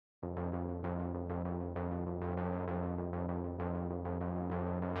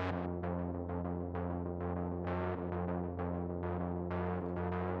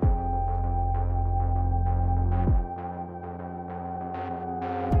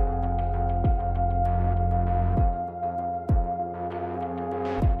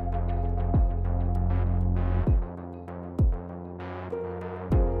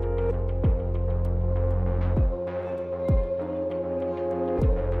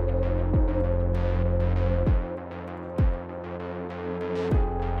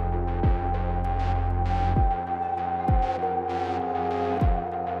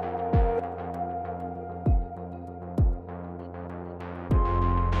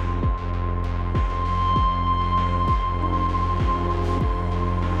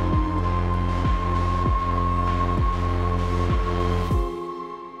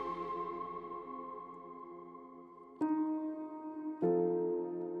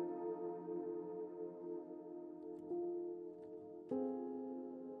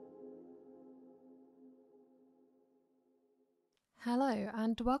Hello,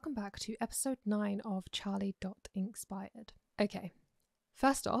 and welcome back to episode 9 of Charlie.inkspired. Okay,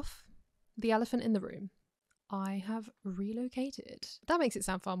 first off, the elephant in the room. I have relocated. That makes it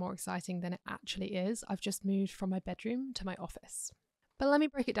sound far more exciting than it actually is. I've just moved from my bedroom to my office. But let me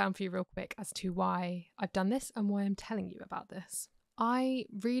break it down for you real quick as to why I've done this and why I'm telling you about this. I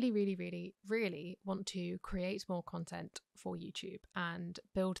really want to create more content for YouTube and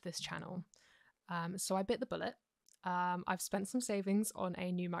build this channel. So I bit the bullet. I've spent some savings on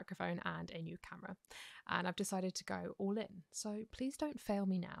a new microphone and a new camera, and I've decided to go all in. So please don't fail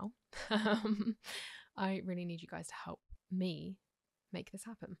me now. I really need you guys to help me make this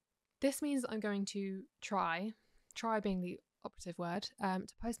happen. This means that I'm going to try being the operative word,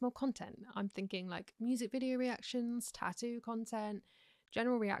 to post more content. I'm thinking like music video reactions, tattoo content,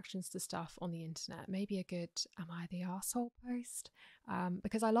 general reactions to stuff on the internet. Maybe a good "Am I the arsehole" post,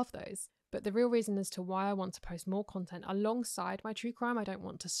 because I love those. But the real reason as to why I want to post more content alongside my true crime, I don't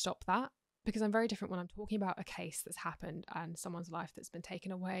want to stop that, because I'm very different when I'm talking about a case that's happened and someone's life that's been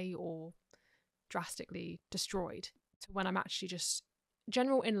taken away or drastically destroyed, to when I'm actually just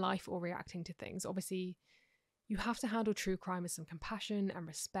general in life or reacting to things. Obviously, you have to handle true crime with some compassion and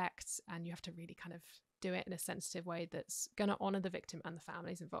respect, and you have to really kind of do it in a sensitive way that's going to honour the victim and the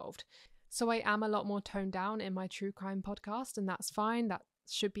families involved. So I am a lot more toned down in my true crime podcast, and that's fine. That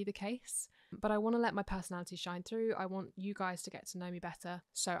should be the case, but I want to let my personality shine through. I want you guys to get to know me better,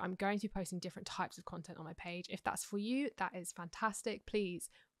 so I'm going to be posting different types of content on my page. If that's for you, that is fantastic. Please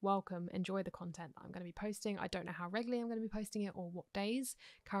welcome, enjoy the content that I'm going to be posting. I don't know how regularly I'm going to be posting it or what days.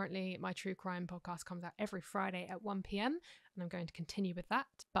 Currently, my true crime podcast comes out every Friday at 1 p.m, and I'm going to continue with that,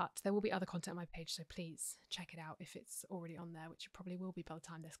 but there will be other content on my page, so please check it out if it's already on there, which it probably will be by the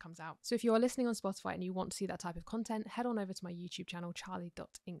time this comes out. So if you are listening on Spotify and you want to see that type of content, head on over to my YouTube channel,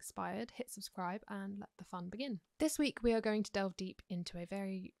 Charlie.inkspired, hit subscribe, and let the fun begin. This week we are going to delve deep into a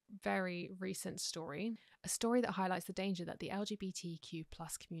very recent story, a story that highlights the danger that the LGBTQ+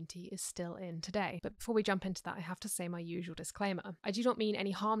 community is still in today. But before we jump into that, I have to say my usual disclaimer. I do not mean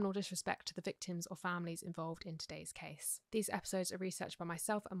any harm nor disrespect to the victims or families involved in today's case. These episodes are researched by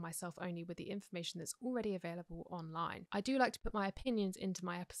myself and myself only, with the information that's already available online. I do like to put my opinions into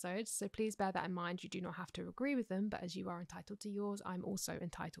my episodes, so please bear that in mind. You do not have to agree with them, but as you are entitled to yours, I'm also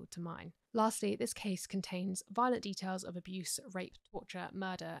entitled to mine. Lastly, this case contains violent details of abuse, rape, torture,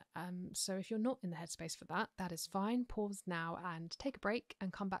 murder, so if you're not in the headspace for that, that is fine. Pause now and take a break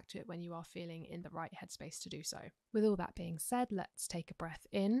and come back to it when you are feeling in the right headspace to do so. With all that being said, let's take a breath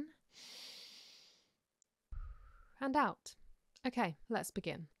in and out. Okay, let's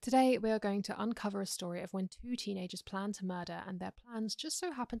begin. Today we are going to uncover a story of when two teenagers plan to murder, and their plans just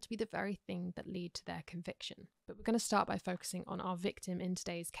so happen to be the very thing that lead to their conviction. But we're going to start by focusing on our victim in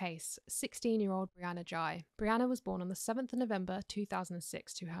today's case, 16-year-old Brianna Ghey. Brianna was born on the 7th of November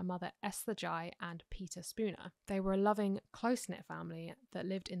 2006 to her mother Esther Ghey and Peter Spooner. They were a loving, close-knit family that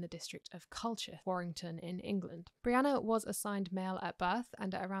lived in the district of Culcheth, Warrington in England. Brianna was assigned male at birth,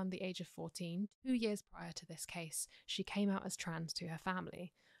 and at around the age of 14, 2 years prior to this case, she came out as trans to her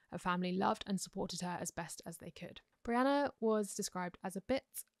family. Her family loved and supported her as best as they could. Brianna was described as a bit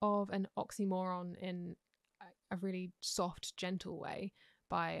of an oxymoron in a really soft, gentle way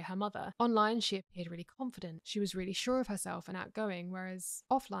by her mother. Online, she appeared really confident. She was really sure of herself and outgoing, whereas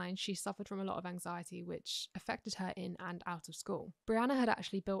offline, she suffered from a lot of anxiety, which affected her in and out of school. Brianna had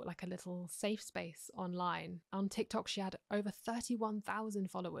actually built like a little safe space online. On TikTok, she had over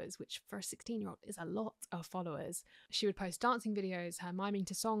 31,000 followers, which for a 16-year-old is a lot of followers. She would post dancing videos, her miming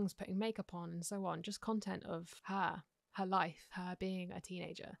to songs, putting makeup on, and so on. Just content of her life, her being a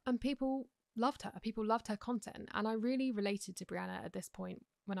teenager. And people loved her. People loved her content. And I really related to Brianna at this point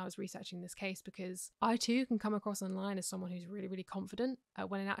when I was researching this case, because I too can come across online as someone who's really confident,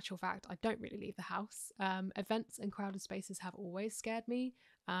 when in actual fact I don't really leave the house. Events and crowded spaces have always scared me.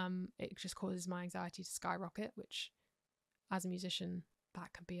 It just causes my anxiety to skyrocket, which as a musician,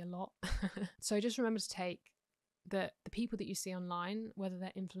 that can be a lot. So just remember to take the people that you see online, whether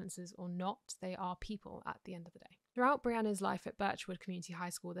they're influencers or not, they are people at the end of the day. Throughout Brianna's life at Birchwood Community High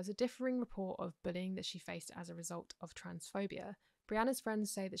School, there's a differing report of bullying that she faced as a result of transphobia. Brianna's friends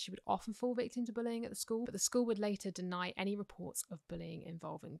say that she would often fall victim to bullying at the school, but the school would later deny any reports of bullying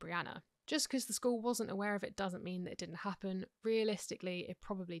involving Brianna. Just because the school wasn't aware of it doesn't mean that it didn't happen. Realistically, it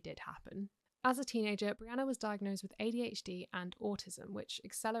probably did happen. As a teenager, Brianna was diagnosed with ADHD and autism, which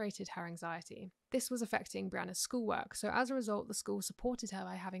accelerated her anxiety. This was affecting Brianna's schoolwork, so as a result, the school supported her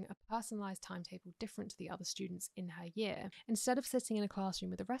by having a personalised timetable different to the other students in her year. Instead of sitting in a classroom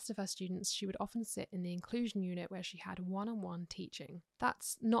with the rest of her students, she would often sit in the inclusion unit where she had one-on-one teaching.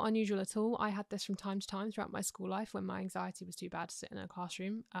 That's not unusual at all. I had this from time to time throughout my school life when my anxiety was too bad to sit in a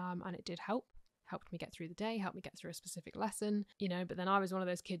classroom, and it did helped me get through the day, helped me get through a specific lesson, but then I was one of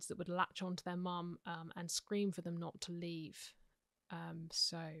those kids that would latch on to their mum and scream for them not to leave.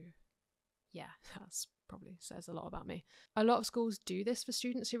 So yeah, that's probably says a lot about me. A lot of schools do this for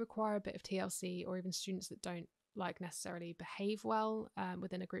students who require a bit of TLC, or even students that don't necessarily behave well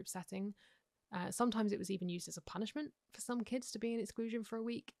within a group setting. Sometimes it was even used as a punishment for some kids to be in exclusion for a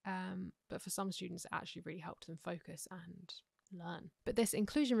week, but for some students it actually really helped them focus and learn. But this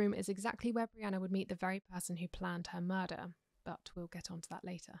inclusion room is exactly where Brianna would meet the very person who planned her murder, but we'll get onto that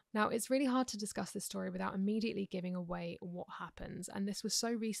later. Now, it's really hard to discuss this story without immediately giving away what happens, and this was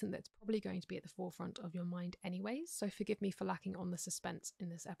so recent that it's probably going to be at the forefront of your mind anyways, so forgive me for lacking on the suspense in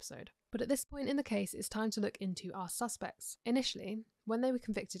this episode. But at this point in the case, it's time to look into our suspects. Initially, when they were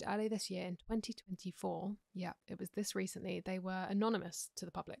convicted earlier this year in 2024, yeah, it was this recently, they were anonymous to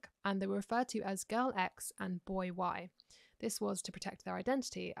the public, and they were referred to as Girl X and Boy Y. This was to protect their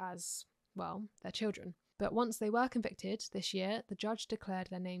identity as, well, their children. But once they were convicted this year, the judge declared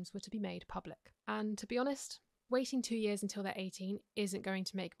their names were to be made public. And to be honest, waiting 2 years until they're 18 isn't going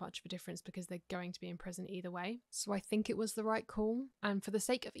to make much of a difference because they're going to be in prison either way. So I think it was the right call. And for the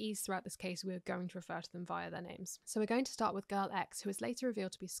sake of ease throughout this case, we're going to refer to them via their names. So we're going to start with Girl X, who is later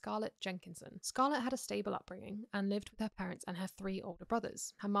revealed to be Scarlett Jenkinson. Scarlett had a stable upbringing and lived with her parents and her 3 older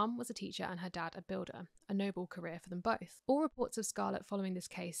brothers. Her mum was a teacher and her dad a builder, a noble career for them both. All reports of Scarlett following this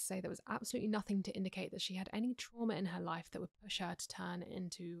case say there was absolutely nothing to indicate that she had any trauma in her life that would push her to turn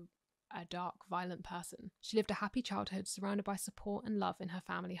into a dark, violent person. She lived a happy childhood surrounded by support and love in her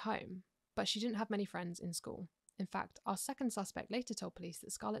family home, but she didn't have many friends in school. In fact, our second suspect later told police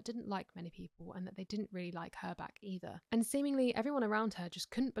that Scarlett didn't like many people and that they didn't really like her back either. And seemingly everyone around her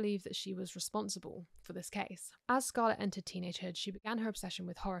just couldn't believe that she was responsible for this case. As Scarlett entered teenagehood, she began her obsession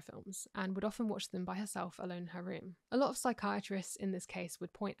with horror films and would often watch them by herself alone in her room. A lot of psychiatrists in this case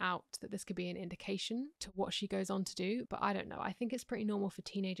would point out that this could be an indication to what she goes on to do, but I don't know. I think it's pretty normal for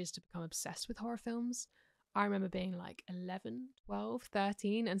teenagers to become obsessed with horror films. I remember being like 11, 12,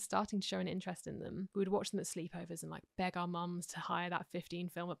 13 and starting to show an interest in them. We would watch them at sleepovers and beg our mums to hire that 15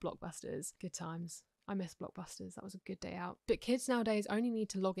 film at Blockbusters. Good times. I miss Blockbusters. That was a good day out. But kids nowadays only need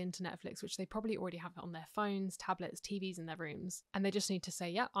to log into Netflix, which they probably already have on their phones, tablets, TVs in their rooms. And they just need to say,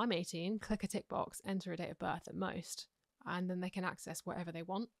 yeah, I'm 18, click a tick box, enter a date of birth at most. And then they can access whatever they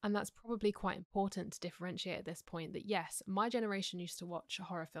want. And that's probably quite important to differentiate at this point that yes, my generation used to watch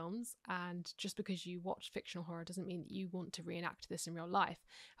horror films, and just because you watch fictional horror doesn't mean that you want to reenact this in real life.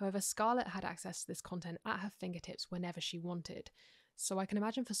 However, Scarlett had access to this content at her fingertips whenever she wanted. So I can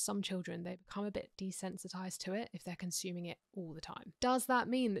imagine for some children, they become a bit desensitized to it if they're consuming it all the time. Does that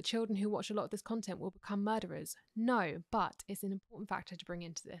mean that children who watch a lot of this content will become murderers? No, but it's an important factor to bring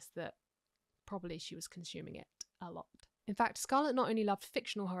into this that probably she was consuming it a lot. In fact, Scarlett not only loved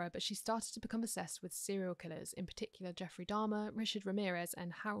fictional horror, but she started to become obsessed with serial killers, in particular Jeffrey Dahmer, Richard Ramirez,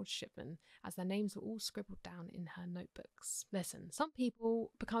 and Harold Shipman, as their names were all scribbled down in her notebooks. Listen, some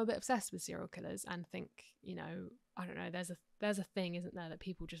people become a bit obsessed with serial killers and think, I don't know, there's a thing, isn't there, that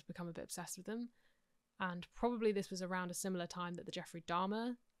people just become a bit obsessed with them. And probably this was around a similar time that the Jeffrey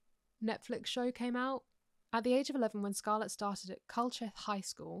Dahmer Netflix show came out. At the age of 11, when Scarlett started at Culcheth High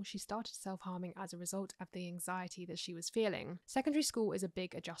School, she started self-harming as a result of the anxiety that she was feeling. Secondary school is a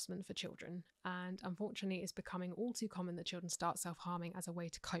big adjustment for children, and unfortunately it's becoming all too common that children start self-harming as a way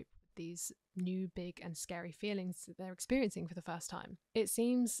to cope with these new, big and scary feelings that they're experiencing for the first time. It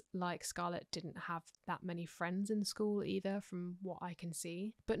seems like Scarlett didn't have that many friends in school either, from what I can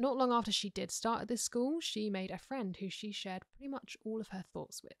see. But not long after she did start at this school, she made a friend who she shared pretty much all of her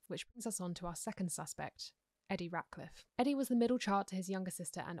thoughts with, which brings us on to our second suspect, Eddie Ratcliffe. Eddie was the middle child to his younger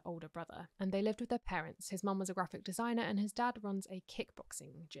sister and older brother, and they lived with their parents. His mum was a graphic designer and his dad runs a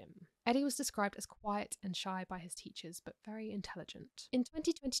kickboxing gym. Eddie was described as quiet and shy by his teachers, but very intelligent. In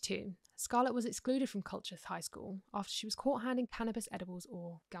 2022, Scarlett was excluded from Culcheth High School after she was caught handing cannabis edibles,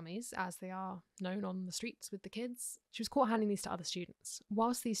 or gummies, as they are known on the streets with the kids. She was caught handing these to other students.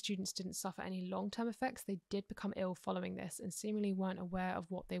 Whilst these students didn't suffer any long-term effects, they did become ill following this and seemingly weren't aware of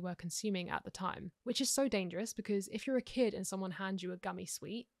what they were consuming at the time, which is so dangerous because if you're a kid and someone hands you a gummy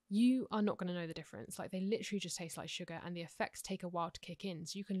sweet, you are not going to know the difference. Like, they literally just taste like sugar, and the effects take a while to kick in.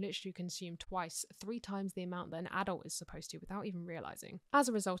 So you can literally consume twice, 3 times the amount that an adult is supposed to without even realizing. As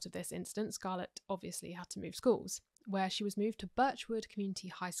a result of this incident, Scarlett obviously had to move schools, where she was moved to Birchwood Community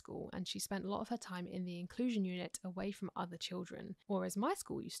High School, and she spent a lot of her time in the inclusion unit away from other children, or as my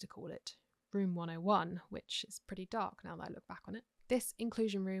school used to call it, Room 101, which is pretty dark now that I look back on it. This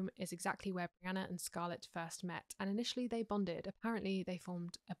inclusion room is exactly where Brianna and Scarlett first met, and initially they bonded. Apparently they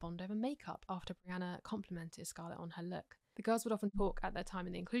formed a bond over makeup after Brianna complimented Scarlett on her look. The girls would often talk at their time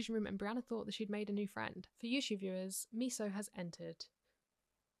in the inclusion room, and Brianna thought that she'd made a new friend. For YouTube viewers, Miso has entered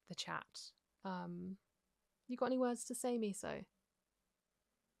the chat. You got any words to say, Miso?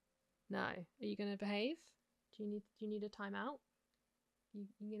 No. Are you going to behave? Do you need a timeout?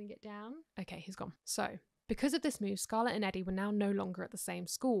 You going to get down? Okay, he's gone. So, because of this move, Scarlett and Eddie were now no longer at the same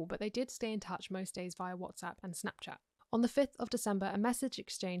school, but they did stay in touch most days via WhatsApp and Snapchat. On the 5th of December, a message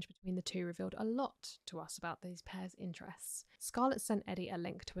exchange between the two revealed a lot to us about these pairs' interests. Scarlett sent Eddie a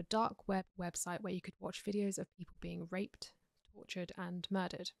link to a dark web website where you could watch videos of people being raped, tortured, and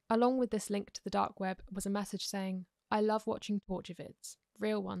murdered. Along with this link to the dark web was a message saying, "I love watching torture vids,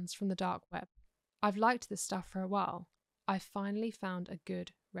 real ones from the dark web. I've liked this stuff for a while. I finally found a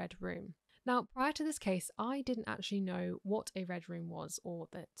good red room." Now, prior to this case, I didn't actually know what a red room was or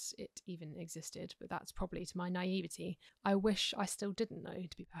that it even existed, but that's probably to my naivety. I wish I still didn't know,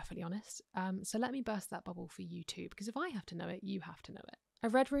 to be perfectly honest. So let me burst that bubble for you too, because if I have to know it, you have to know it. A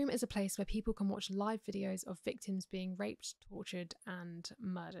red room is a place where people can watch live videos of victims being raped, tortured, and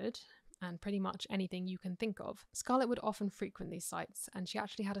murdered, and pretty much anything you can think of. Scarlett would often frequent these sites, and she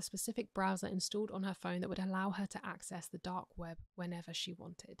actually had a specific browser installed on her phone that would allow her to access the dark web whenever she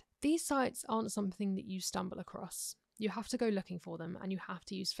wanted. These sites aren't something that you stumble across. You have to go looking for them, and you have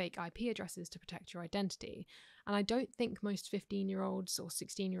to use fake IP addresses to protect your identity. And I don't think most 15-year-olds or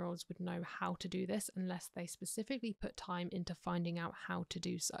 16-year-olds would know how to do this unless they specifically put time into finding out how to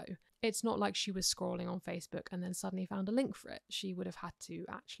do so. It's not like she was scrolling on Facebook and then suddenly found a link for it. She would have had to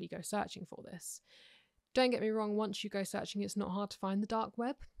actually go searching for this. Don't get me wrong, once you go searching, it's not hard to find the dark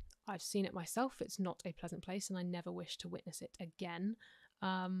web. I've seen it myself. It's not a pleasant place, and I never wish to witness it again.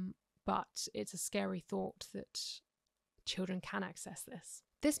 But it's a scary thought that children can access this.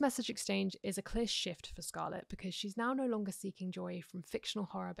 This message exchange is a clear shift for Scarlett because she's now no longer seeking joy from fictional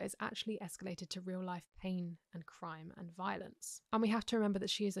horror, but is actually escalated to real life pain and crime and violence. And we have to remember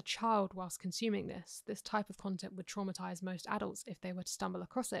that she is a child whilst consuming this. This type of content would traumatize most adults if they were to stumble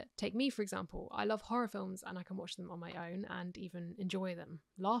across it. Take me, for example. I love horror films and I can watch them on my own and even enjoy them,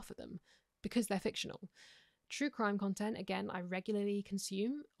 laugh at them, because they're fictional. True crime content, again, I regularly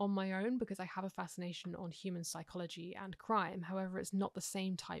consume on my own because I have a fascination on human psychology and crime. However, it's not the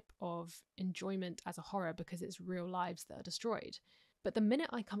same type of enjoyment as a horror because it's real lives that are destroyed. But the minute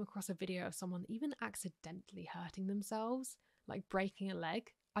I come across a video of someone even accidentally hurting themselves, like breaking a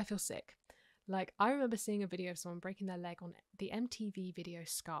leg, I feel sick. Like, I remember seeing a video of someone breaking their leg on the MTV video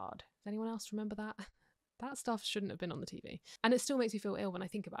Scarred. Does anyone else remember that? That stuff shouldn't have been on the TV. And it still makes me feel ill when I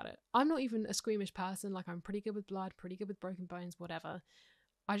think about it. I'm not even a squeamish person. Like, I'm pretty good with blood, pretty good with broken bones, whatever.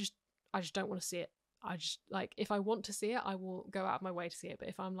 I just don't want to see it. I just, like, if I want to see it, I will go out of my way to see it. But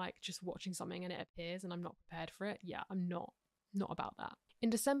if I'm like just watching something and it appears and I'm not prepared for it, yeah, I'm not about that. In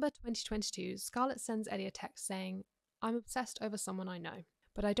December 2022, Scarlett sends Eddie a text saying, "I'm obsessed over someone I know,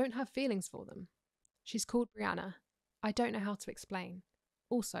 but I don't have feelings for them. She's called Brianna. I don't know how to explain.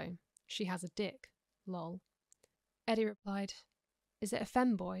 Also, she has a dick. Lol." Eddie replied, "Is it a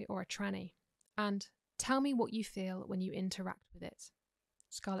femboy or a tranny? And tell me what you feel when you interact with it."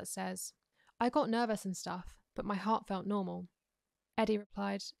 Scarlett says, "I got nervous and stuff, but my heart felt normal." Eddie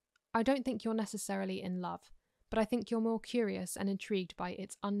replied, "I don't think you're necessarily in love, but I think you're more curious and intrigued by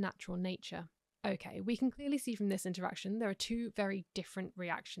its unnatural nature." Okay, we can clearly see from this interaction there are two very different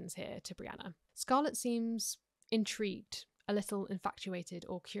reactions here to Brianna. Scarlett seems intrigued, a little infatuated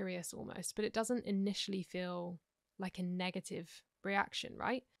or curious almost, but it doesn't initially feel like a negative reaction,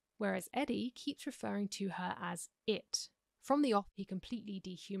 right? Whereas Eddie keeps referring to her as it. From the off, he completely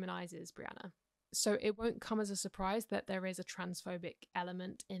dehumanizes Brianna. So it won't come as a surprise that there is a transphobic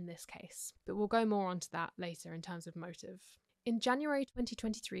element in this case, but we'll go more onto that later in terms of motive. In January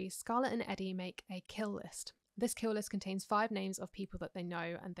 2023, Scarlett and Eddie make a kill list. This kill list contains 5 names of people that they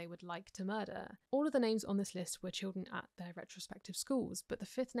know and they would like to murder. All of the names on this list were children at their retrospective schools, but the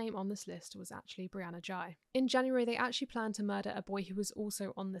 5th name on this list was actually Brianna Ghey. In January, they actually planned to murder a boy who was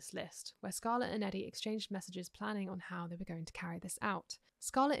also on this list, where Scarlett and Eddie exchanged messages planning on how they were going to carry this out.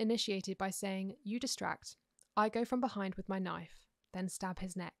 Scarlett initiated by saying, "You distract. I go from behind with my knife, then stab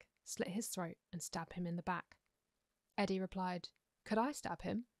his neck, slit his throat, and stab him in the back." Eddie replied, "Could I stab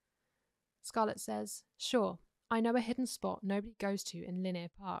him?" Scarlett says, "Sure, I know a hidden spot nobody goes to in Linear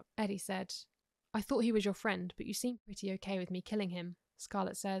Park." Eddie said, "I thought he was your friend, but you seem pretty okay with me killing him."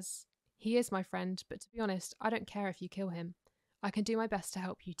 Scarlett says, "He is my friend, but to be honest, I don't care if you kill him. I can do my best to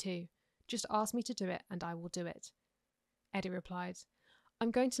help you too. Just ask me to do it and I will do it." Eddie replied,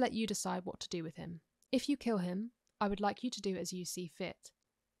 "I'm going to let you decide what to do with him. If you kill him, I would like you to do as you see fit.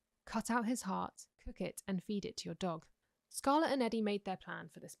 Cut out his heart, cook it, and feed it to your dog." Scarlett and Eddie made their plan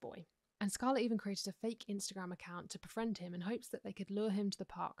for this boy, and Scarlett even created a fake Instagram account to befriend him in hopes that they could lure him to the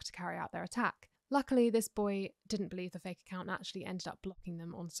park to carry out their attack. Luckily, this boy didn't believe the fake account and actually ended up blocking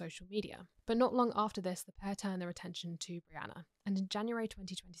them on social media. But not long after this, the pair turned their attention to Brianna. And in January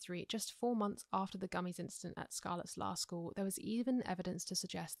 2023, just 4 months after the gummies incident at Scarlett's last school, there was even evidence to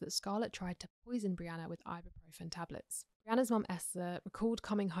suggest that Scarlett tried to poison Brianna with ibuprofen tablets. Brianna's mum, Esther, recalled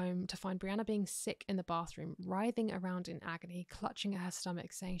coming home to find Brianna being sick in the bathroom, writhing around in agony, clutching at her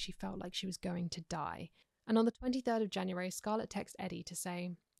stomach, saying she felt like she was going to die. And on the 23rd of January, Scarlett texted Eddie to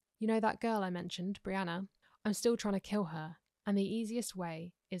say, "You know that girl I mentioned, Brianna? I'm still trying to kill her, and the easiest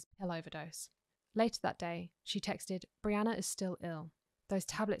way is pill overdose." Later that day, she texted, "Brianna is still ill. Those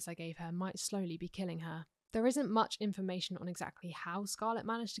tablets I gave her might slowly be killing her." There isn't much information on exactly how Scarlett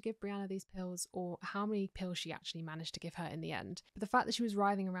managed to give Brianna these pills or how many pills she actually managed to give her in the end, but the fact that she was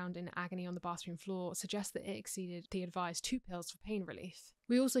writhing around in agony on the bathroom floor suggests that it exceeded the advised 2 pills for pain relief.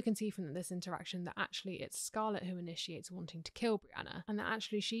 We also can see from this interaction that actually it's Scarlett who initiates wanting to kill Brianna, and that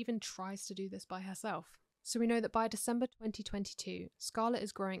actually she even tries to do this by herself. So we know that by December 2022, Scarlett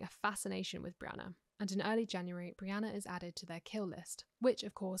is growing a fascination with Brianna, and in early January, Brianna is added to their kill list, which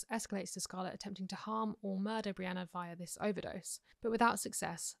of course escalates to Scarlett attempting to harm or murder Brianna via this overdose. But without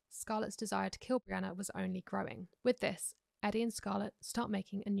success, Scarlett's desire to kill Brianna was only growing. With this, Eddie and Scarlett start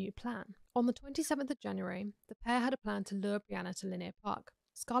making a new plan. On the 27th of January, the pair had a plan to lure Brianna to Linear Park.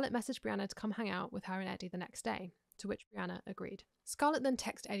 Scarlett messaged Brianna to come hang out with her and Eddie the next day, to which Brianna agreed. Scarlett then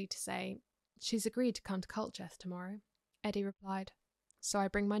texted Eddie to say, "She's agreed to come to Culcheth tomorrow." Eddie replied, "So I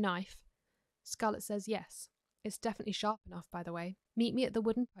bring my knife?" Scarlett says yes. "It's definitely sharp enough, by the way. Meet me at the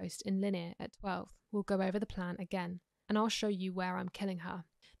wooden post in Linear at 12. We'll go over the plan again, and I'll show you where I'm killing her.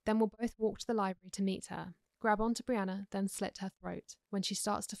 Then we'll both walk to the library to meet her. Grab onto Brianna, then slit her throat. When she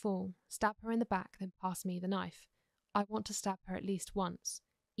starts to fall, stab her in the back, then pass me the knife. I want to stab her at least once,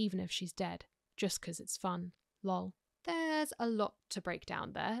 even if she's dead, just 'cause it's fun. Lol." There's a lot to break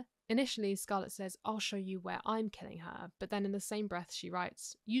down there. Initially, Scarlett says, "I'll show you where I'm killing her," but then in the same breath she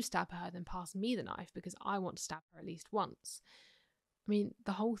writes, "You stab her, then pass me the knife because I want to stab her at least once." I mean,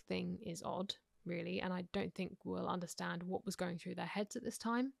 the whole thing is odd, really, and I don't think we'll understand what was going through their heads at this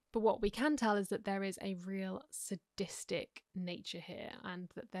time. But what we can tell is that there is a real sadistic nature here, and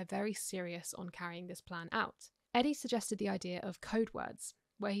that they're very serious on carrying this plan out. Eddie suggested the idea of code words,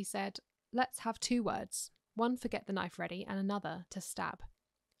 where he said, "Let's have 2 words, one for get the knife ready and another to stab."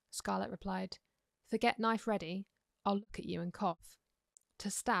 Scarlett replied, "For get knife ready, I'll look at you and cough. To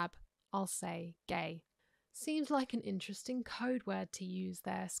stab, I'll say gay." Seems like an interesting code word to use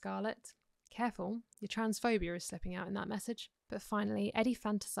there, Scarlett. Careful, your transphobia is slipping out in that message. But finally, Eddie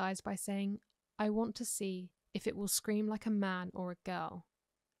fantasized by saying, "I want to see if it will scream like a man or a girl."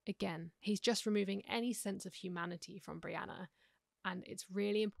 Again, he's just removing any sense of humanity from Brianna, and it's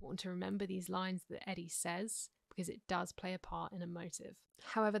really important to remember these lines that Eddie says, because it does play a part in a motive.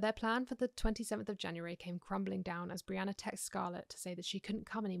 However, their plan for the 27th of January came crumbling down as Brianna texted Scarlett to say that she couldn't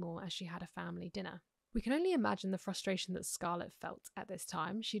come anymore as she had a family dinner. We can only imagine the frustration that Scarlett felt at this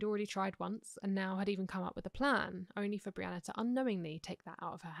time. She'd already tried once and now had even come up with a plan, only for Brianna to unknowingly take that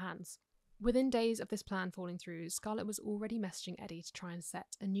out of her hands. Within days of this plan falling through, Scarlett was already messaging Eddie to try and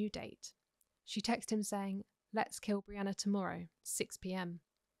set a new date. She texted him saying, "Let's kill Brianna tomorrow, 6 p.m.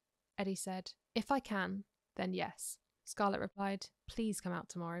 Eddie said, "If I can, then yes." Scarlett replied, "Please come out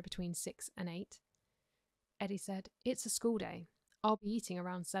tomorrow between 6 and 8. Eddie said, "It's a school day. I'll be eating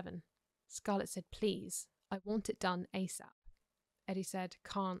around 7. Scarlett said, "Please, I want it done ASAP. Eddie said,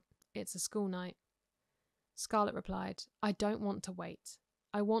 "Can't, it's a school night." Scarlett replied, "I don't want to wait.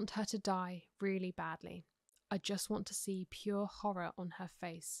 I want her to die really badly. I just want to see pure horror on her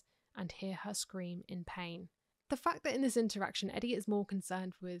face and hear her scream in pain." The fact that in this interaction, Eddie is more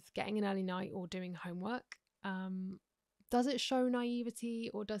concerned with getting an early night or doing homework, does it show naivety,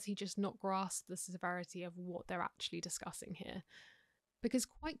 or does he just not grasp the severity of what they're actually discussing here? Because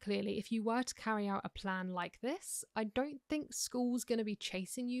quite clearly, if you were to carry out a plan like this, I don't think school's going to be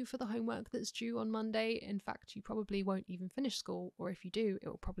chasing you for the homework that's due on Monday. In fact, you probably won't even finish school, or if you do, it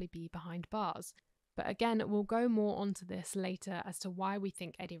will probably be behind bars. But again, we'll go more onto this later as to why we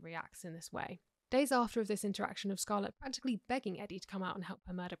think Eddie reacts in this way. Days after this interaction of Scarlett practically begging Eddie to come out and help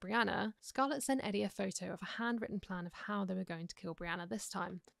her murder Brianna, Scarlett sent Eddie a photo of a handwritten plan of how they were going to kill Brianna this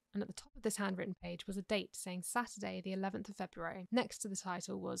time. And at the top of this handwritten page was a date saying Saturday the 11th of February. Next to the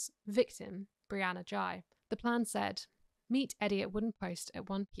title was Victim, Brianna Ghey. The plan said, meet Eddie at Wooden Post at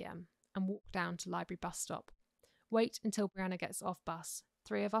 1 p.m. and walk down to Library bus stop. Wait until Brianna gets off bus.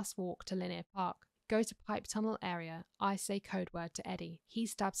 3 of us walk to Linear Park. Go to Pipe Tunnel area. I say code word to Eddie. He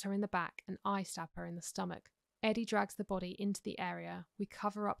stabs her in the back and I stab her in the stomach. Eddie drags the body into the area. We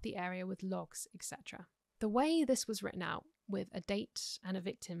cover up the area with logs, etc. The way this was written out, with a date and a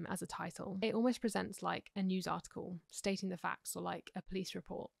victim as a title, it almost presents like a news article stating the facts or like a police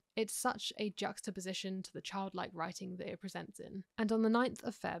report. It's such a juxtaposition to the childlike writing that it presents in. And on the 9th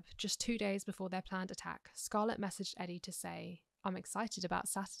of Feb, just 2 days before their planned attack, Scarlett messaged Eddie to say, I'm excited about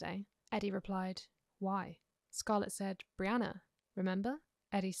Saturday. Eddie replied, why? Scarlett said, Brianna, remember?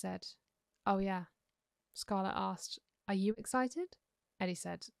 Eddie said, oh yeah. Scarlett asked, are you excited? Eddie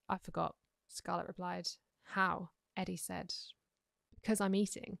said, I forgot. Scarlett replied, how? Eddie said, because I'm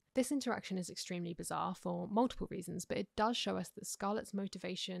eating. This interaction is extremely bizarre for multiple reasons, but it does show us that Scarlett's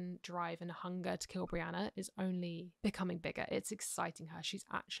motivation, drive, and hunger to kill Brianna is only becoming bigger. It's exciting her. She's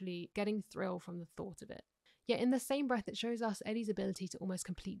actually getting thrill from the thought of it. Yet in the same breath, it shows us Eddie's ability to almost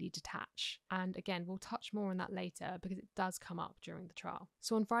completely detach. And again, we'll touch more on that later because it does come up during the trial.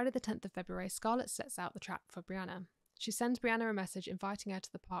 So on Friday the 10th of February, Scarlett sets out the trap for Brianna. She sends Brianna a message inviting her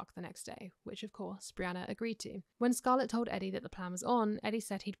to the park the next day, which of course Brianna agreed to. When Scarlett told Eddie that the plan was on, Eddie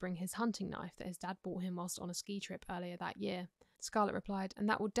said he'd bring his hunting knife that his dad bought him whilst on a ski trip earlier that year. Scarlett replied, and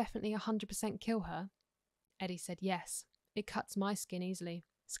that will definitely 100% kill her. Eddie said yes, it cuts my skin easily.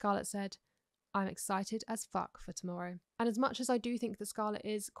 Scarlett said, I'm excited as fuck for tomorrow. And as much as I do think that Scarlett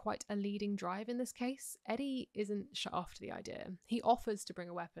is quite a leading drive in this case, Eddie isn't shut off to the idea. He offers to bring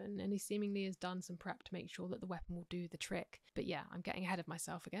a weapon and he seemingly has done some prep to make sure that the weapon will do the trick. But yeah, I'm getting ahead of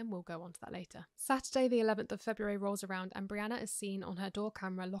myself again, we'll go on to that later. Saturday the 11th of February rolls around and Brianna is seen on her door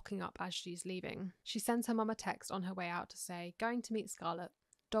camera locking up as she's leaving. She sends her mum a text on her way out to say, going to meet Scarlett.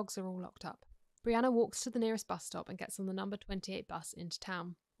 Dogs are all locked up. Brianna walks to the nearest bus stop and gets on the number 28 bus into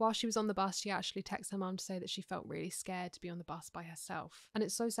town. While she was on the bus, she actually texted her mum to say that she felt really scared to be on the bus by herself. And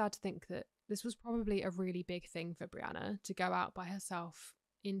it's so sad to think that this was probably a really big thing for Brianna, to go out by herself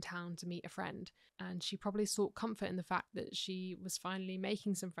in town to meet a friend. And she probably sought comfort in the fact that she was finally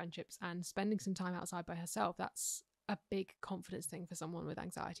making some friendships and spending some time outside by herself. That's a big confidence thing for someone with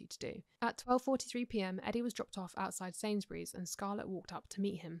anxiety to do. At 12:43 p.m, Eddie was dropped off outside Sainsbury's and Scarlett walked up to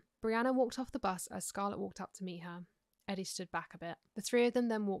meet him. Brianna walked off the bus as Scarlett walked up to meet her. Eddie stood back a bit. The three of them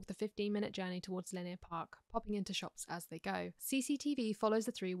then walked the 15-minute journey towards Linear Park, popping into shops as they go. CCTV follows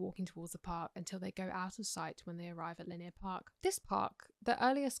the three walking towards the park until they go out of sight when they arrive at Linear Park. This park, that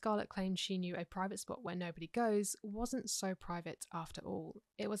earlier Scarlett claimed she knew a private spot where nobody goes, wasn't so private after all.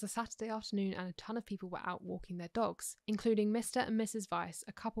 It was a Saturday afternoon and a ton of people were out walking their dogs, including Mr. and Mrs. Weiss,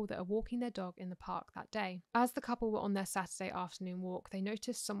 a couple that are walking their dog in the park that day. As the couple were on their Saturday afternoon walk, they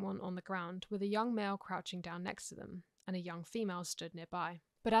noticed someone on the ground with a young male crouching down next to them, and a young female stood nearby.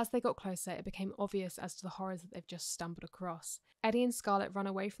 But as they got closer, it became obvious as to the horrors that they've just stumbled across. Eddie and Scarlett run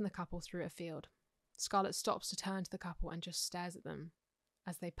away from the couple through a field. Scarlett stops to turn to the couple and just stares at them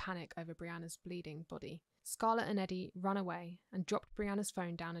as they panic over Brianna's bleeding body. Scarlett and Eddie run away and dropped Brianna's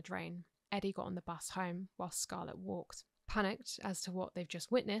phone down a drain. Eddie got on the bus home while Scarlett walked. Panicked as to what they've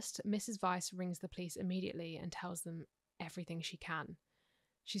just witnessed, Mrs. Weiss rings the police immediately and tells them everything she can.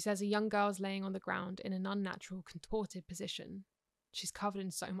 She says a young girl is laying on the ground in an unnatural, contorted position. She's covered in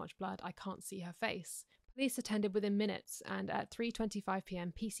so much blood, I can't see her face. Police attended within minutes, and at 3:25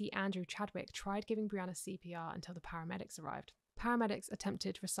 p.m, PC Andrew Chadwick tried giving Brianna CPR until the paramedics arrived. Paramedics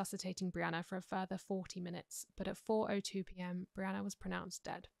attempted resuscitating Brianna for a further 40 minutes, but at 4:02 p.m, Brianna was pronounced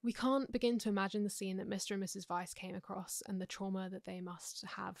dead. We can't begin to imagine the scene that Mr. and Mrs. Weiss came across and the trauma that they must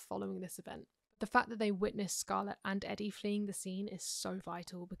have following this event. The fact that they witnessed Scarlett and Eddie fleeing the scene is so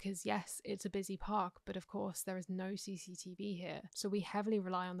vital because yes, it's a busy park, but of course there is no CCTV here, so we heavily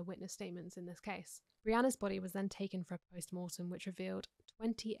rely on the witness statements in this case. Brianna's body was then taken for a post-mortem which revealed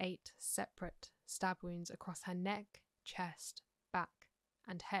 28 separate stab wounds across her neck, chest, back,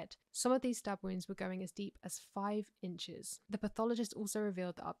 and head. Some of these stab wounds were going as deep as 5 inches. The pathologist also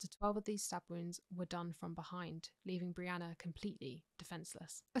revealed that up to 12 of these stab wounds were done from behind, leaving Brianna completely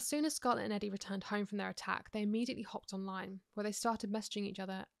defenseless. As soon as Scarlett and Eddie returned home from their attack, they immediately hopped online, where they started messaging each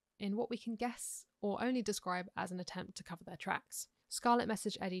other in what we can guess or only describe as an attempt to cover their tracks. Scarlett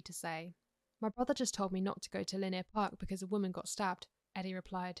messaged Eddie to say, "My brother just told me not to go to Linear Park because a woman got stabbed." Eddie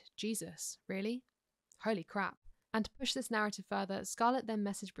replied, "Jesus, really? Holy crap." And to push this narrative further, Scarlett then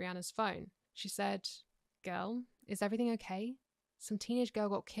messaged Brianna's phone. She said, "Girl, is everything okay? Some teenage girl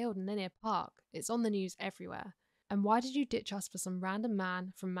got killed in Linear Park. It's on the news everywhere. And why did you ditch us for some random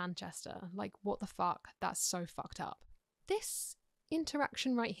man from Manchester? Like, what the fuck? That's so fucked up." This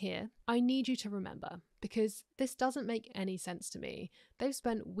interaction right here, I need you to remember, because this doesn't make any sense to me. They've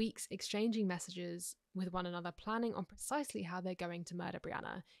spent weeks exchanging messages with one another, planning on precisely how they're going to murder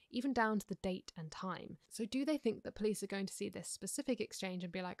Brianna, even down to the date and time. So do they think that police are going to see this specific exchange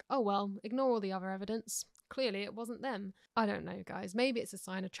and be like, oh well, ignore all the other evidence, clearly it wasn't them? I don't know, guys. Maybe it's a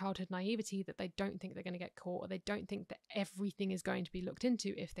sign of childhood naivety that they don't think they're going to get caught, or they don't think that everything is going to be looked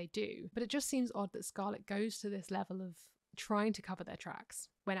into if they do. But it just seems odd that Scarlett goes to this level of trying to cover their tracks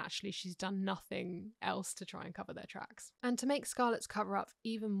when actually she's done nothing else to try and cover their tracks. And to make Scarlett's cover up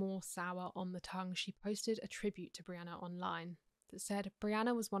even more sour on the tongue, she posted a tribute to Brianna online that said,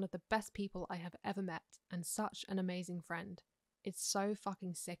 "Brianna was one of the best people I have ever met and such an amazing friend. It's so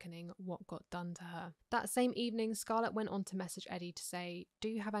fucking sickening what got done to her." That same evening, Scarlett went on to message Eddie to say, "Do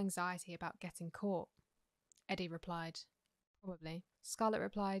you have anxiety about getting caught?" Eddie replied, "Probably." Scarlett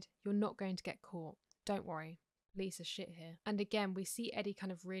replied, "You're not going to get caught. Don't worry. Police are shit here." And again, we see Eddie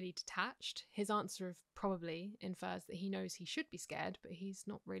kind of really detached. His answer of probably infers that he knows he should be scared, but he's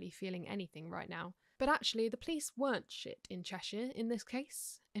not really feeling anything right now. But actually, the police weren't shit in Cheshire in this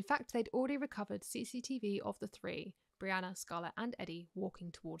case. In fact, they'd already recovered CCTV of the three, Brianna, Scarlett and Eddie,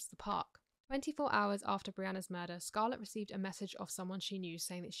 walking towards the park. 24 hours after Brianna's murder, Scarlett received a message of someone she knew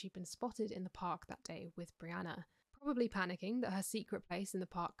saying that she'd been spotted in the park that day with Brianna. Probably panicking that her secret place in the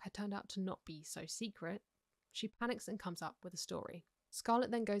park had turned out to not be so secret, she panics and comes up with a story.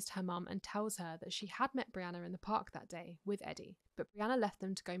 Scarlett then goes to her mum and tells her that she had met Brianna in the park that day with Eddie, but Brianna left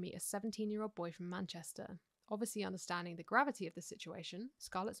them to go meet a 17-year-old boy from Manchester. Obviously understanding the gravity of the situation,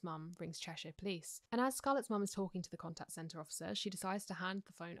 Scarlett's mum rings Cheshire Police. And as Scarlett's mum is talking to the contact centre officer, she decides to hand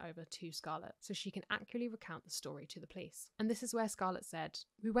the phone over to Scarlett so she can accurately recount the story to the police. And this is where Scarlett said,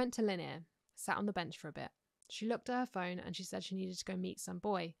 "We went to Linear, sat on the bench for a bit. She looked at her phone and she said she needed to go meet some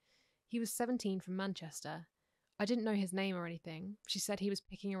boy. He was 17 from Manchester. I didn't know his name or anything. She said he was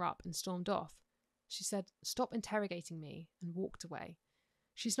picking her up and stormed off. She said, 'Stop interrogating me,' and walked away.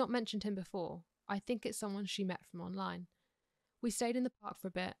 She's not mentioned him before. I think it's someone she met from online. We stayed in the park for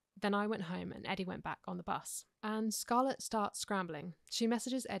a bit, then I went home and Eddie went back on the bus." And Scarlett starts scrambling. She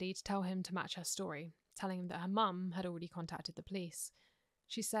messages Eddie to tell him to match her story, telling him that her mum had already contacted the police.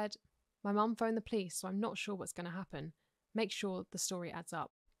 She said, "My mum phoned the police, so I'm not sure what's going to happen. Make sure the story adds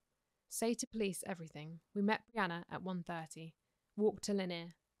up. Say to police everything. We met Brianna at 1:30, walked to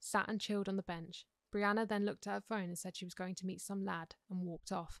Linear, sat and chilled on the bench. Brianna then looked at her phone and said she was going to meet some lad and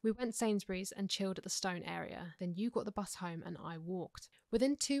walked off. We went Sainsbury's and chilled at the Stone area. Then you got the bus home and I walked."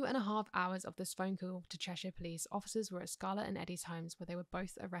 Within 2.5 hours of this phone call to Cheshire Police, officers were at Scarlett and Eddie's homes where they were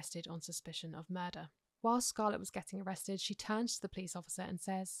both arrested on suspicion of murder. While Scarlett was getting arrested, she turns to the police officer and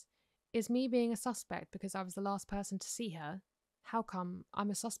says, "Is me being a suspect because I was the last person to see her? How come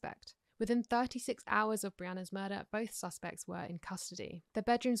I'm a suspect?" Within 36 hours of Brianna's murder, both suspects were in custody. Their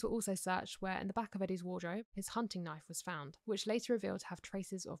bedrooms were also searched, where in the back of Eddie's wardrobe, his hunting knife was found, which later revealed to have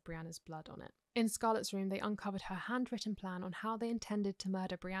traces of Brianna's blood on it. In Scarlett's room, they uncovered her handwritten plan on how they intended to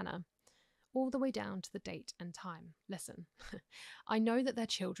murder Brianna, all the way down to the date and time. Listen, I know that they're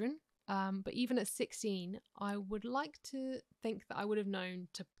children, but even at 16, I would like to think that I would have known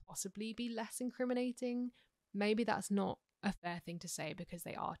to possibly be less incriminating. Maybe that's not a fair thing to say because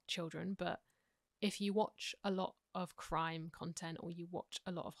they are children, but if you watch a lot of crime content or you watch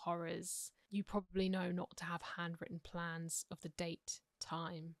a lot of horrors, you probably know not to have handwritten plans of the date,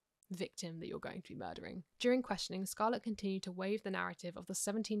 time, victim that you're going to be murdering. During questioning, Scarlett continued to wave the narrative of the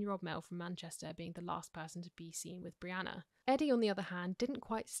 17-year-old male from Manchester being the last person to be seen with Brianna. Eddie, on the other hand, didn't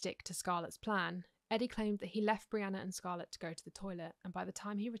quite stick to Scarlett's plan. Eddie claimed that he left Brianna and Scarlett to go to the toilet, and by the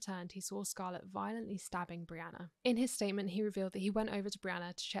time he returned, he saw Scarlett violently stabbing Brianna. In his statement, he revealed that he went over to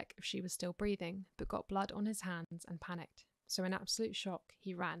Brianna to check if she was still breathing, but got blood on his hands and panicked. So in absolute shock,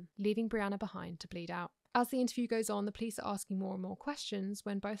 he ran, leaving Brianna behind to bleed out. As the interview goes on, the police are asking more and more questions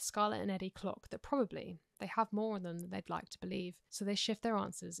when both Scarlett and Eddie clock that probably they have more on them than they'd like to believe, so they shift their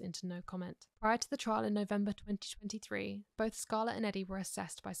answers into no comment. Prior to the trial in November 2023, both Scarlett and Eddie were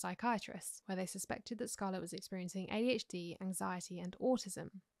assessed by psychiatrists, where they suspected that Scarlett was experiencing ADHD, anxiety, and autism.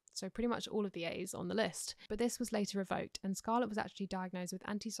 So pretty much all of the A's on the list. But this was later revoked, and Scarlett was actually diagnosed with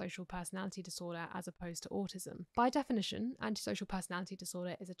antisocial personality disorder as opposed to autism. By definition, antisocial personality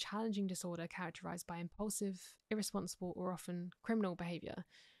disorder is a challenging disorder characterized by impulsive, irresponsible, or often criminal behavior.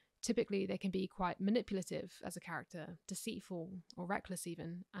 Typically, they can be quite manipulative as a character, deceitful or reckless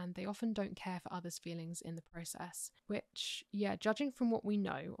even, and they often don't care for others' feelings in the process. Which, yeah, judging from what we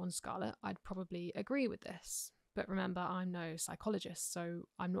know on Scarlett, I'd probably agree with this. But remember, I'm no psychologist, so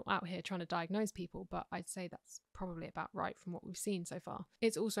I'm not out here trying to diagnose people, but I'd say that's probably about right from what we've seen so far.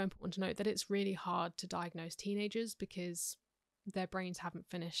 It's also important to note that it's really hard to diagnose teenagers because their brains haven't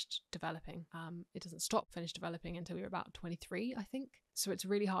finished developing. It doesn't finish developing until you're about 23, I think. So it's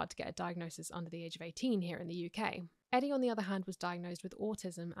really hard to get a diagnosis under the age of 18 here in the UK. Eddie, on the other hand, was diagnosed with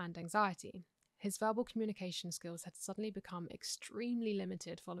autism and anxiety. His verbal communication skills had suddenly become extremely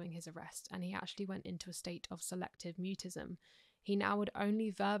limited following his arrest, and he actually went into a state of selective mutism. He now would only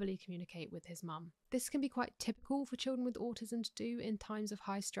verbally communicate with his mum. This can be quite typical for children with autism to do in times of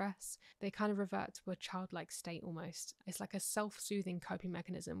high stress. They kind of revert to a childlike state almost. It's like a self-soothing coping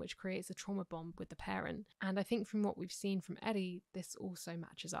mechanism which creates a trauma bond with the parent. And I think from what we've seen from Eddie, this also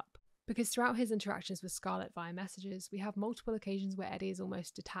matches up. Because throughout his interactions with Scarlett via messages, we have multiple occasions where Eddie is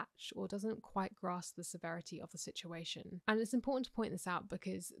almost detached or doesn't quite grasp the severity of the situation. And it's important to point this out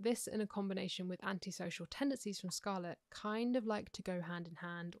because this, in a combination with antisocial tendencies from Scarlett, kind of like to go hand in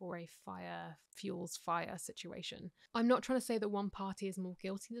hand, or a fire fuels fire situation. I'm not trying to say that one party is more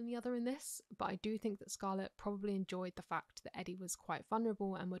guilty than the other in this, but I do think that Scarlett probably enjoyed the fact that Eddie was quite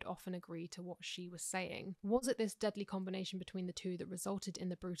vulnerable and would often agree to what she was saying. Was it this deadly combination between the two that resulted in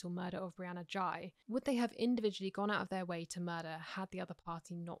the brutal murder of Brianna Ghey? Would they have individually gone out of their way to murder had the other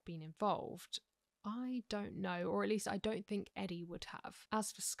party not been involved? I don't know, or at least I don't think Eddie would have.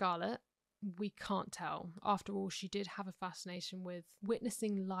 As for Scarlett, we can't tell. After all, she did have a fascination with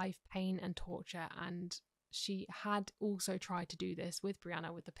witnessing live pain and torture, and she had also tried to do this with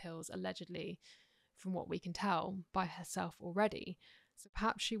Brianna with the pills, allegedly, from what we can tell, by herself already. So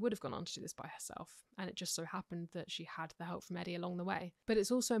perhaps she would have gone on to do this by herself, and it just so happened that she had the help from Eddie along the way. But it's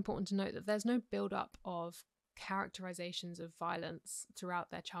also important to note that there's no build-up of characterizations of violence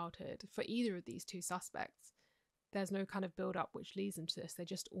throughout their childhood for either of these two suspects. There's no kind of build-up which leads them to this. They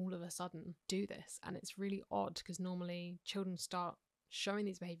just all of a sudden do this, and it's really odd because normally children start showing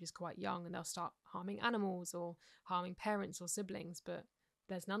these behaviours quite young and they'll start harming animals or harming parents or siblings, but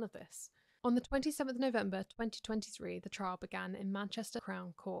there's none of this. On the 27th of November 2023, the trial began in Manchester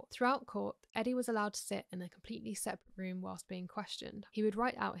Crown Court. Throughout court, Eddie was allowed to sit in a completely separate room whilst being questioned. He would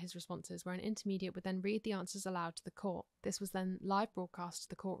write out his responses, where an intermediate would then read the answers aloud to the court. This was then live broadcast to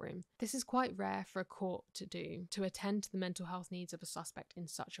the courtroom. This is quite rare for a court to do, to attend to the mental health needs of a suspect in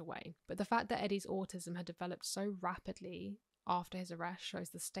such a way. But the fact that Eddie's autism had developed so rapidly after his arrest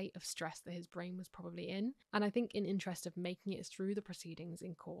shows the state of stress that his brain was probably in. And I think in interest of making it through the proceedings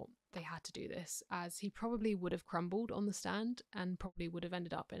in court, they had to do this, as he probably would have crumbled on the stand and probably would have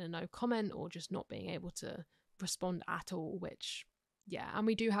ended up in a no comment or just not being able to respond at all, which, yeah, and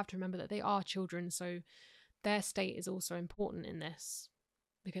we do have to remember that they are children, so their state is also important in this,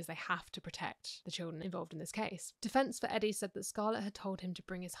 because they have to protect the children involved in this case. Defence for Eddie said that Scarlett had told him to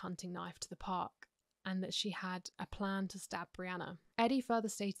bring his hunting knife to the park, and that she had a plan to stab Brianna. Eddie further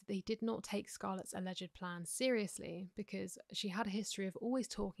stated that he did not take Scarlett's alleged plan seriously because she had a history of always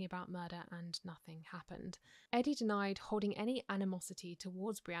talking about murder and nothing happened. Eddie denied holding any animosity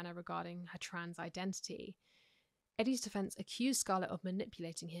towards Brianna regarding her trans identity. Eddie's defence accused Scarlett of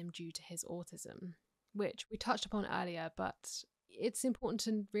manipulating him due to his autism, which we touched upon earlier, but it's important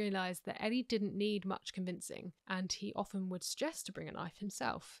to realise that Eddie didn't need much convincing, and he often would suggest to bring a knife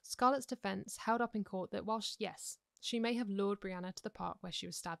himself. Scarlett's defence held up in court that whilst, yes, she may have lured Brianna to the park where she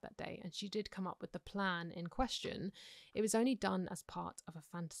was stabbed that day, and she did come up with the plan in question, it was only done as part of a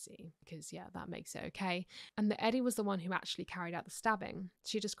fantasy, because, yeah, that makes it okay, and that Eddie was the one who actually carried out the stabbing.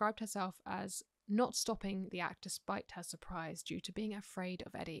 She described herself as not stopping the act despite her surprise due to being afraid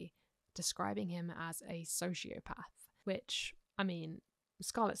of Eddie, describing him as a sociopath, which, I mean,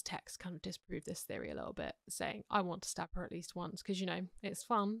 Scarlett's text kind of disproved this theory a little bit, saying, I want to stab her at least once, because, you know, it's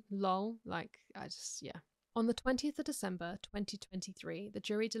fun, lol, like, yeah. On the 20th of December 2023, the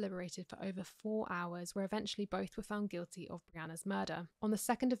jury deliberated for over 4 hours, where eventually both were found guilty of Brianna's murder. On the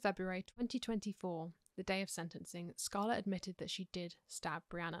 2nd of February 2024, the day of sentencing, Scarlett admitted that she did stab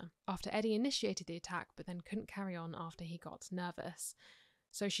Brianna, after Eddie initiated the attack but then couldn't carry on after he got nervous.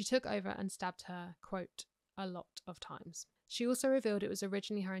 So she took over and stabbed her, quote, a lot of times. She also revealed it was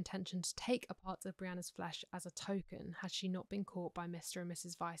originally her intention to take a part of Brianna's flesh as a token had she not been caught by Mr. and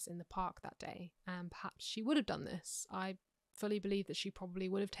Mrs. Weiss in the park that day, and perhaps she would have done this. I fully believe that she probably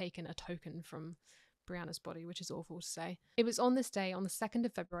would have taken a token from Brianna's body, which is awful to say. It was on this day, on the 2nd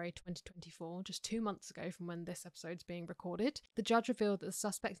of February 2024, just 2 months ago from when this episode's being recorded, the judge revealed that the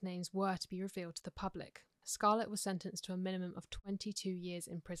suspects' names were to be revealed to the public. Scarlett was sentenced to a minimum of 22 years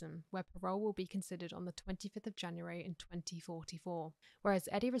in prison, where parole will be considered on the 25th of January in 2044, whereas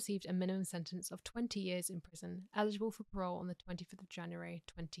Eddie received a minimum sentence of 20 years in prison, eligible for parole on the 25th of January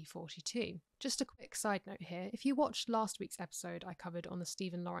 2042. Just a quick side note here, if you watched last week's episode I covered on the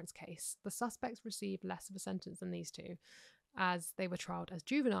Stephen Lawrence case, the suspects received less of a sentence than these two, as they were trialled as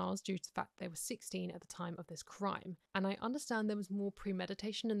juveniles due to the fact they were 16 at the time of this crime. And I understand there was more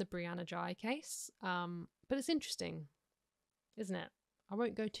premeditation in the Brianna Ghey case, but it's interesting, isn't it? I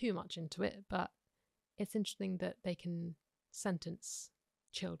won't go too much into it, but it's interesting that they can sentence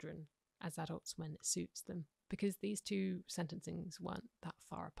children as adults when it suits them, because these two sentencings weren't that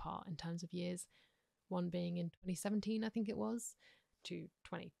far apart in terms of years, one being in 2017, I think it was, to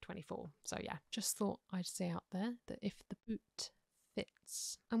 2024. So yeah, just thought I'd say out there that if the boot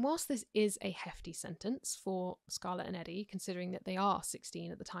fits. And whilst this is a hefty sentence for Scarlett and Eddie, considering that they are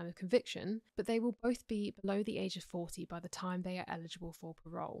 16 at the time of conviction, but they will both be below the age of 40 by the time they are eligible for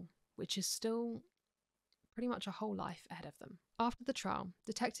parole, which is still pretty much a whole life ahead of them. After the trial,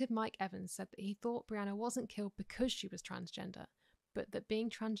 Detective Mike Evans said that he thought Brianna wasn't killed because she was transgender, but that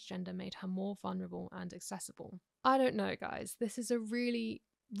being transgender made her more vulnerable and accessible. I don't know, guys. This is a really,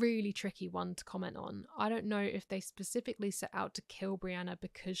 really tricky one to comment on. I don't know if they specifically set out to kill Brianna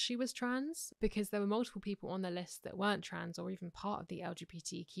because she was trans, because there were multiple people on the list that weren't trans or even part of the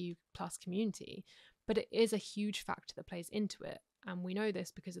LGBTQ plus community, but it is a huge factor that plays into it. And we know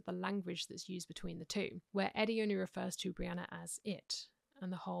this because of the language that's used between the two, where Eddie only refers to Brianna as it,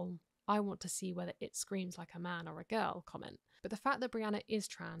 and the whole "I want to see whether it screams like a man or a girl" comment. But the fact that Brianna is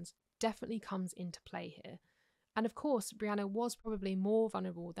trans definitely comes into play here. And of course, Brianna was probably more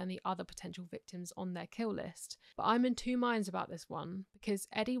vulnerable than the other potential victims on their kill list. But I'm in two minds about this one, because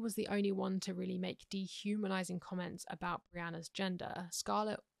Eddie was the only one to really make dehumanizing comments about Brianna's gender.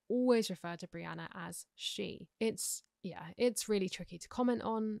 Scarlett always referred to Brianna as she. It's really tricky to comment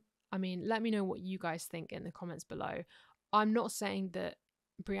on. I mean, let me know what you guys think in the comments below. I'm not saying that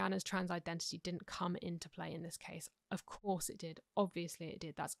Brianna's trans identity didn't come into play in this case. Of course it did. Obviously it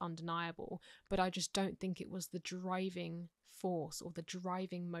did. That's undeniable. But I just don't think it was the driving force or the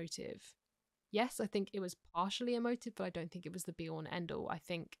driving motive. Yes, I think it was partially a motive, but I don't think it was the be all and end all. I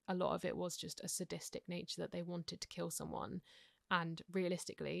think a lot of it was just a sadistic nature that they wanted to kill someone. And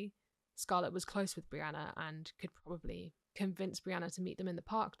realistically, Scarlett was close with Brianna and could probably convince Brianna to meet them in the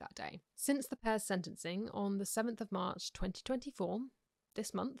park that day. Since the pair's sentencing on the 7th of March 2024,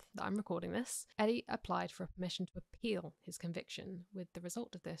 this month that I'm recording this, Eddie applied for a permission to appeal his conviction, with the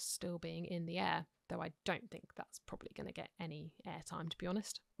result of this still being in the air, though I don't think that's probably going to get any airtime, to be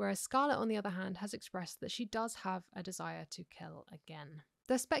honest. Whereas Scarlett, on the other hand, has expressed that she does have a desire to kill again.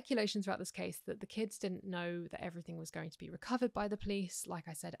 There's speculation throughout this case that the kids didn't know that everything was going to be recovered by the police, like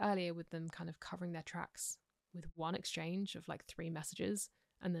I said earlier, with them kind of covering their tracks with one exchange of like 3 messages,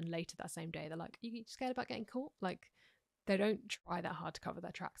 and then later that same day they're like, "Are you scared about getting caught?" Like, they don't try that hard to cover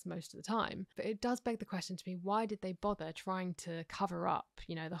their tracks most of the time. But it does beg the question to me, why did they bother trying to cover up,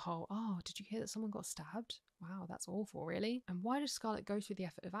 the whole, "Oh, did you hear that someone got stabbed? Wow, that's awful, really?" And why did Scarlett go through the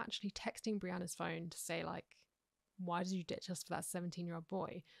effort of actually texting Brianna's phone to say, like, "Why did you ditch us for that 17-year-old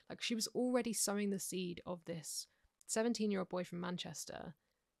boy?" Like, she was already sowing the seed of this 17-year-old boy from Manchester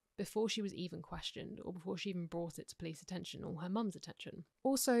before she was even questioned, or before she even brought it to police attention or her mum's attention.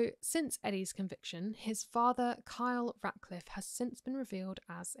 Also, since Eddie's conviction, his father, Kyle Ratcliffe, has since been revealed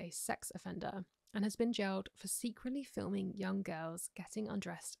as a sex offender and has been jailed for secretly filming young girls getting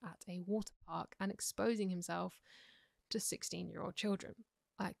undressed at a water park and exposing himself to 16-year-old children.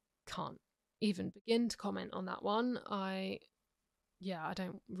 I can't even begin to comment on that one. I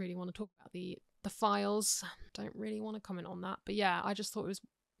don't really want to talk about the files. Don't really want to comment on that. But yeah, I just thought it was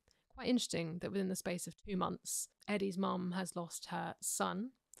quite interesting that within the space of 2 months, Eddie's mum has lost her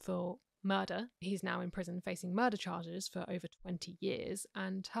son for murder. He's now in prison facing murder charges for over 20 years,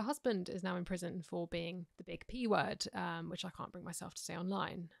 and her husband is now in prison for being the big P word, which I can't bring myself to say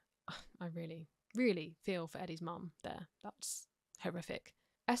online. I really, really feel for Eddie's mum there. That's horrific.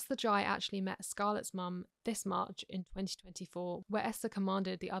 Esther Ghey actually met Scarlett's mum this March in 2024, where Esther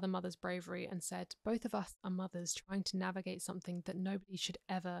commended the other mother's bravery and said, "Both of us are mothers trying to navigate something that nobody should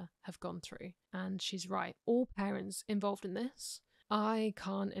ever have gone through." And she's right. All parents involved in this, I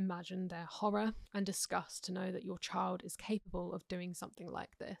can't imagine their horror and disgust to know that your child is capable of doing something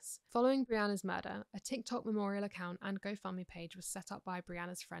like this. Following Brianna's murder, a TikTok memorial account and GoFundMe page was set up by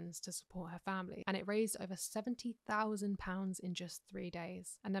Brianna's friends to support her family, and it raised over £70,000 in just 3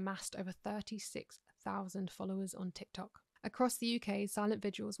 days and amassed over 36,000 followers on TikTok. Across the UK, silent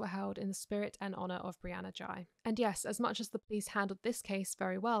vigils were held in the spirit and honour of Brianna Ghey. And yes, as much as the police handled this case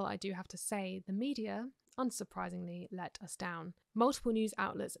very well, I do have to say the media, unsurprisingly, let us down. Multiple news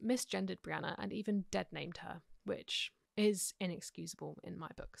outlets misgendered Brianna and even dead-named her, which is inexcusable in my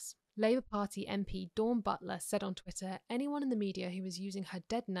books. Labour Party MP Dawn Butler said on Twitter, anyone in the media who is using her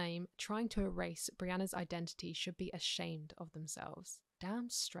dead name trying to erase Brianna's identity should be ashamed of themselves. Damn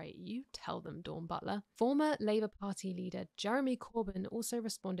straight, you tell them, Dawn Butler. Former Labour Party leader Jeremy Corbyn also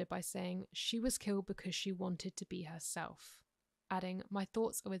responded by saying she was killed because she wanted to be herself, adding, my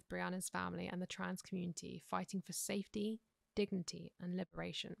thoughts are with Brianna's family and the trans community fighting for safety, dignity and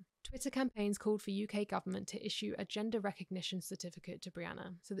liberation. Twitter campaigns called for UK government to issue a gender recognition certificate to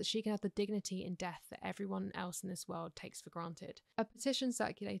Brianna so that she can have the dignity in death that everyone else in this world takes for granted. A petition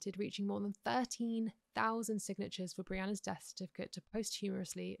circulated reaching more than 13,000 signatures for Brianna's death certificate to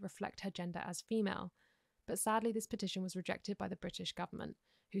posthumously reflect her gender as female. But sadly, this petition was rejected by the British government,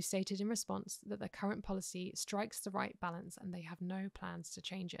 who stated in response that their current policy strikes the right balance and they have no plans to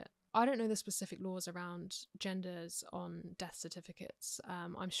change it. I don't know the specific laws around genders on death certificates.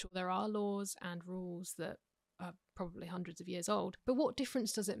 I'm sure there are laws and rules that are probably hundreds of years old, but what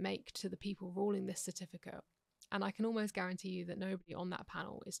difference does it make to the people ruling this certificate? And I can almost guarantee you that nobody on that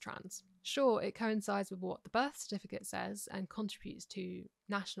panel is trans. Sure, it coincides with what the birth certificate says and contributes to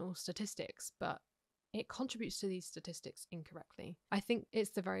national statistics, but it contributes to these statistics incorrectly. I think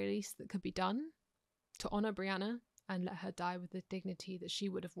it's the very least that could be done to honour Brianna and let her die with the dignity that she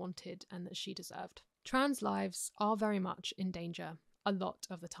would have wanted and that she deserved. Trans lives are very much in danger a lot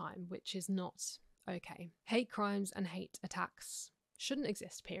of the time, which is not okay. Hate crimes and hate attacks shouldn't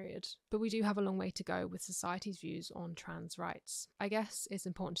exist, period. But we do have a long way to go with society's views on trans rights. I guess it's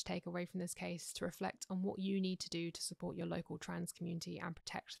important to take away from this case to reflect on what you need to do to support your local trans community and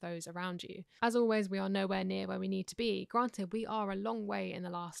protect those around you. As always, we are nowhere near where we need to be. Granted, we are a long way in the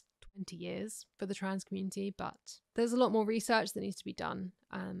last 20 years for the trans community, but there's a lot more research that needs to be done,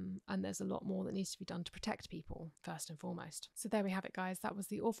 and there's a lot more that needs to be done to protect people, first and foremost. So there we have it, guys. That was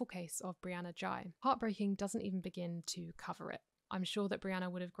the awful case of Brianna Ghey. Heartbreaking doesn't even begin to cover it. I'm sure that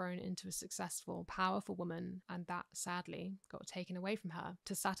Brianna would have grown into a successful, powerful woman, and that, sadly, got taken away from her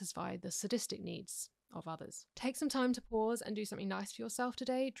to satisfy the sadistic needs of others. Take some time to pause and do something nice for yourself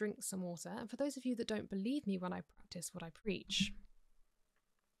today. Drink some water. And for those of you that don't believe me when I practice what I preach,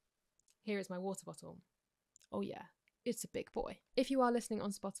 here is my water bottle. Oh yeah, it's a big boy. If you are listening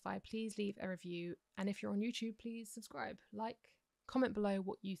on Spotify, please leave a review. And if you're on YouTube, please subscribe, comment below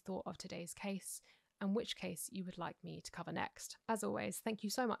what you thought of today's case and which case you would like me to cover next. As always, thank you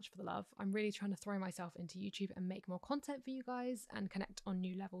so much for the love. I'm really trying to throw myself into YouTube and make more content for you guys and connect on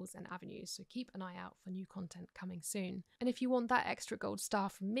new levels and avenues. So keep an eye out for new content coming soon. And if you want that extra gold star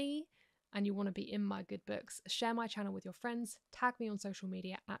from me, and you want to be in my good books, share my channel with your friends, tag me on social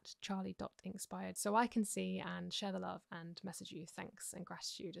media at Charlie.inkspired so I can see and share the love and message you thanks and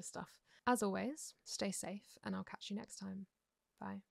gratitude and stuff. As always, stay safe and I'll catch you next time. Bye.